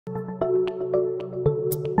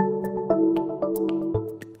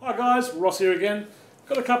guys, Ross here again.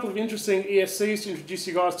 Got a couple of interesting ESCs to introduce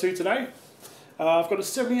you guys to today. I've got a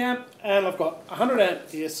 70 amp and I've got a 100 amp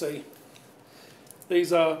ESC.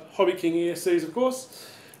 These are HobbyKing ESCs, of course.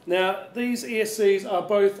 Now these ESCs are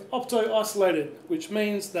both opto isolated, which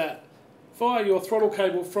means that via your throttle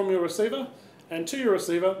cable from your receiver and to your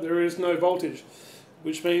receiver there is no voltage,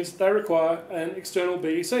 which means they require an external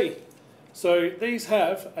BEC. So these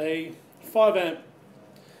have a 5 amp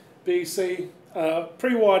BEC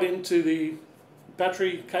pre-wired into the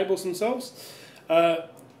battery cables themselves.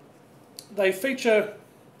 They feature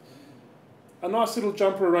a nice little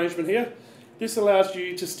jumper arrangement here. This allows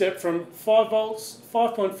you to step from 5 volts,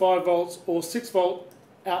 5.5 volts or 6 volt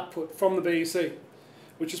output from the BEC,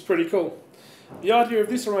 which is pretty cool. The idea of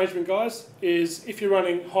this arrangement, guys, is if you're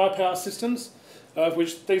running high power systems,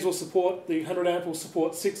 which these will support, the 100 amp will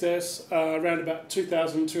support 6S around about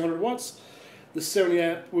 2,200 watts. The 70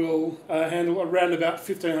 amp will handle around about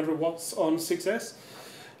 1,500 watts on 6S.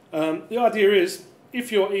 The idea is, if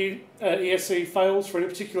your ESC fails for any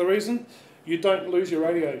particular reason, you don't lose your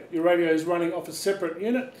radio. Your radio is running off a separate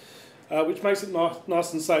unit, which makes it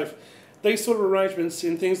nice and safe. These sort of arrangements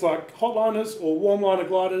in things like hotliners or warm liner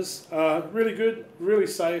gliders are really good, really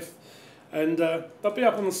safe, and they'll be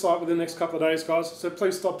up on the site within the next couple of days, guys, so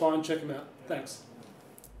please stop by and check them out. Thanks.